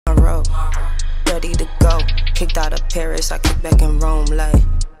tomorrow. Ready to go, kicked out of Paris, I kick back in Rome like,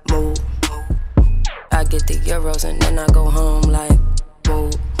 move. I get the euros and then I go home like,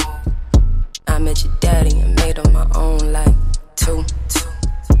 move. I met your daddy and made him my own like, two.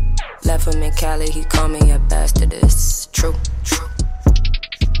 Left him in Cali, he called me a bastard, it's true.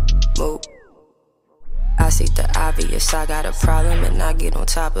 Move. I see the obvious, I got a problem and I get on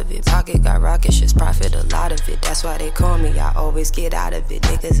top of it. Pocket got rockets, just profit a lot of it. That's why they call me, I always get out of it.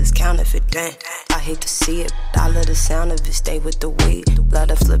 Niggas is counterfeit, dang. I hate to see it, but I love the sound of it. Stay with the weed, love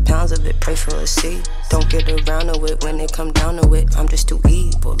to flip pounds of it, pray for a seed. Don't get around to it when they come down to it. I'm just too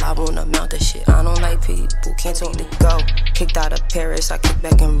evil, I wanna mount the shit. I don't like people, can't tell me to go. Kicked out of Paris, I kick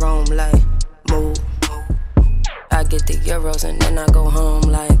back in Rome like, move. I get the euros and then I go home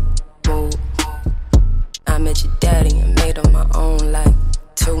like, move. I met your daddy and made him my own like,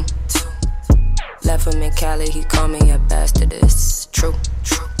 two. Left him in Cali, he called me a bastard, it's true.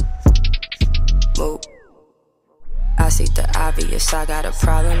 Move. I see the obvious, I got a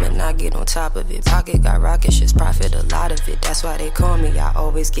problem and I get on top of it. Pocket got rockets, just profit a lot of it. That's why they call me, I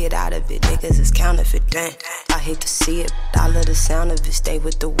always get out of it. Niggas is counterfeit, dang. I hate to see it, but I love the sound of it. Stay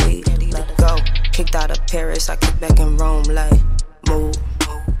with the weed, let it go. Kicked out of Paris, I kick back in Rome like, move.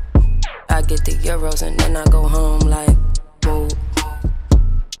 I get the euros and then I go home like, move.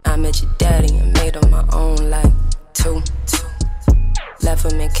 I met your daddy and made him my own like, two. Left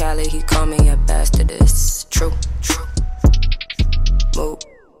him in Cali, he called me a bastard, it's true. Move.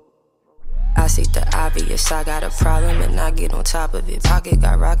 I see the obvious, I got a problem and I get on top of it. Pocket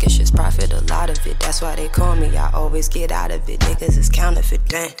got rockets, just profit a lot of it. That's why they call me, I always get out of it. Niggas is counterfeit,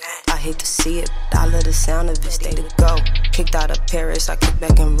 dang. I hate to see it, but I love the sound of it. Stay to go, kicked out of Paris, I kick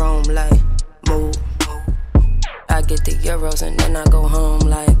back in Rome like, move. I get the euros and then I go home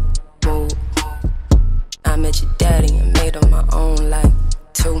like, move. I met your daddy and made him my own like,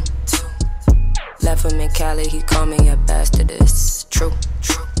 two. Left him in Cali, he called me a bastard, it's true.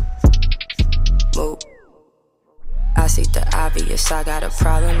 Move. I see the obvious, I got a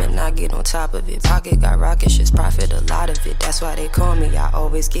problem and I get on top of it. Pocket got rockets, just profit a lot of it. That's why they call me, I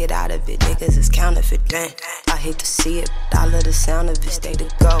always get out of it. Niggas is counterfeit, dang. I hate to see it, but I love the sound of it. Stay to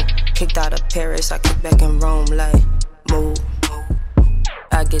go, kicked out of Paris, I kick back in Rome like, move.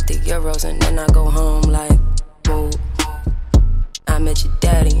 I get the euros and then I go home like, move. I met your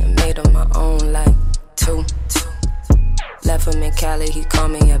daddy and made him my own like, two. Left him in Cali, he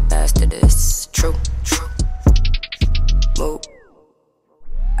called me a bastard, it's true. Move.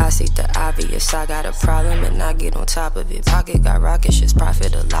 I see the obvious, I got a problem and I get on top of it. Pocket got rockets, just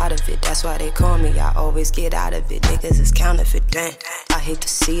profit a lot of it. That's why they call me, I always get out of it. Niggas is counterfeit, dang. I hate to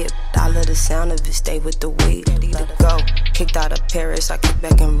see it, but I love the sound of it. Stay with the weed, let it go. Kicked out of Paris, I kick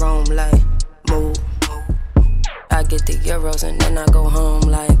back in Rome like, move. I get the euros and then I go home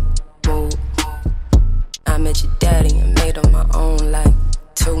like, move. I met your daddy and made him my own like,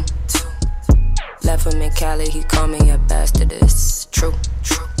 two. Left him in Cali, he called me a bastard, it's true.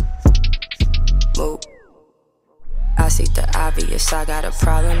 Move. I see the obvious, I got a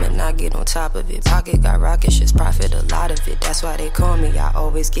problem and I get on top of it. Pocket got rockets, just profit a lot of it. That's why they call me, I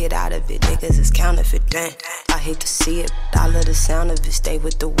always get out of it. Niggas is counterfeit, dang. I hate to see it, but I love the sound of it. Stay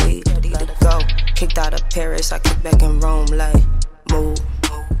with the weed, let it go. Kicked out of Paris, I kick back in Rome like, move.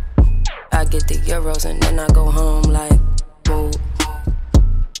 I get the euros and then I go home like, move.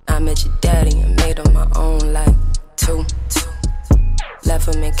 I met your daddy and made him my own like, two. Left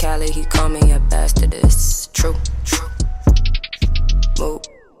him in Cali, he called me a bastard, it's true. Move.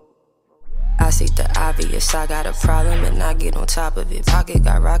 I see the obvious, I got a problem and I get on top of it. Pocket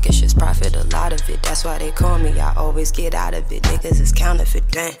got rockets, just profit a lot of it. That's why they call me, I always get out of it. Niggas is counterfeit,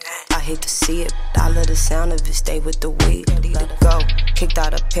 dang. I hate to see it, but I love the sound of it. Stay with the weed, let it go. Kicked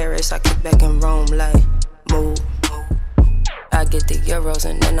out of Paris, I kick back in Rome like, move. I get the euros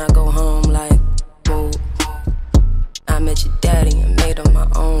and then I go home like, move. I met your daddy and made him my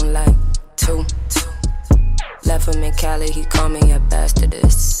own like, two. Left him in Cali, he called me a bastard,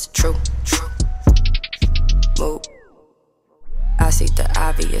 it's true. Move. I see the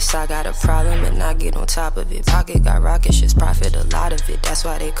obvious, I got a problem and I get on top of it. Pocket got rockets, just profit a lot of it. That's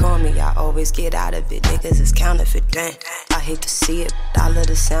why they call me, I always get out of it. Niggas is counterfeit, dang. I hate to see it, but I love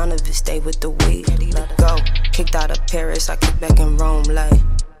the sound of it. Stay with the weed, let it go. Kicked out of Paris, I kick back in Rome like,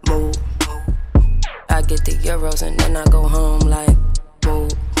 move. I get the euros and then I go home like,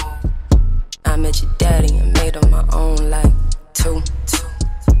 move. I met your daddy and made him my own like, two.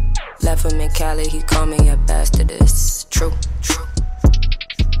 Left him in Cali, he called me a bastard, it's true.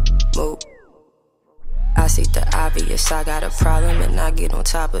 Move. I see the obvious, I got a problem and I get on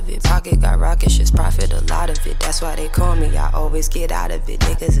top of it. Pocket got rockets, just profit a lot of it. That's why they call me, I always get out of it.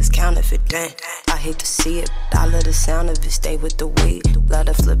 Niggas is counterfeit, damn. I hate to see it, but I love the sound of it. Stay with the weed, love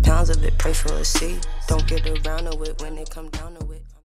to flip pounds of it, pray for a seed. Don't get around to it when they come down to it.